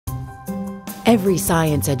Every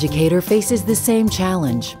science educator faces the same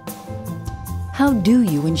challenge. How do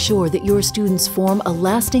you ensure that your students form a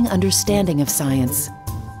lasting understanding of science?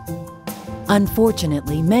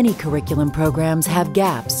 Unfortunately, many curriculum programs have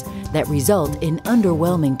gaps that result in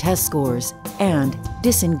underwhelming test scores and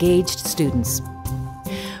disengaged students.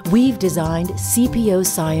 We've designed CPO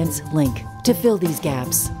Science Link to fill these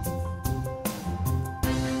gaps.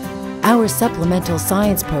 Our supplemental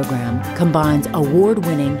science program combines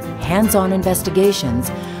award-winning, hands-on investigations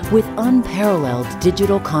with unparalleled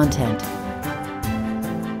digital content.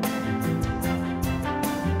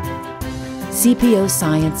 CPO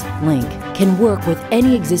Science Link can work with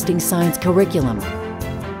any existing science curriculum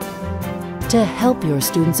to help your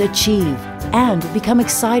students achieve and become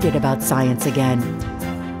excited about science again.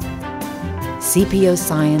 CPO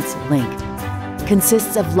Science Link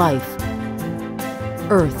consists of life,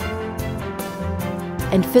 earth,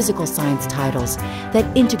 and physical science titles that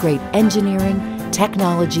integrate engineering,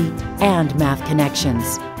 technology, and math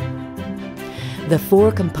connections. The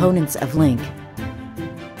 4 components of Link: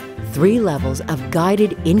 3 levels of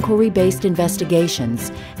guided inquiry-based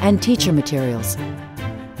investigations and teacher materials,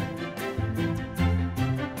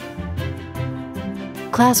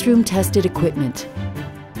 classroom-tested equipment,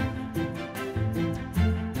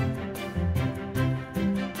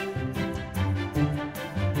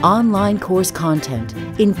 online course content,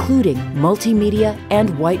 including multimedia and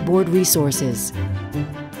whiteboard resources,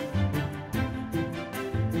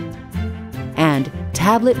 and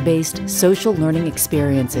tablet-based social learning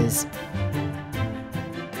experiences.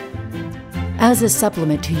 As a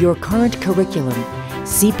supplement to your current curriculum,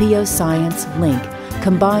 CPO Science Link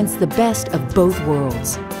combines the best of both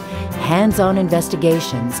worlds: hands-on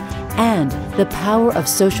investigations and the power of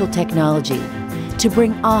social technology to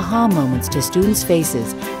bring aha moments to students'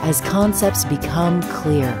 faces as concepts become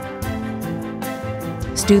clear.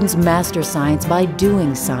 Students master science by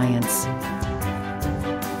doing science.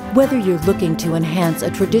 Whether you're looking to enhance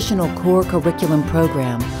a traditional core curriculum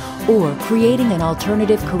program or creating an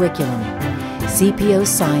alternative curriculum, CPO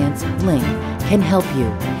Science Link can help you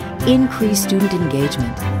increase student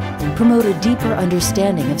engagement, promote a deeper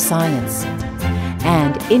understanding of science,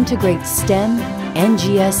 and integrate STEM,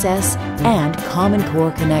 NGSS, and Common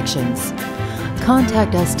Core connections.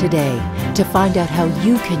 Contact us today to find out how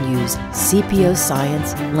you can use CPO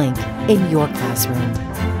Science Link in your classroom.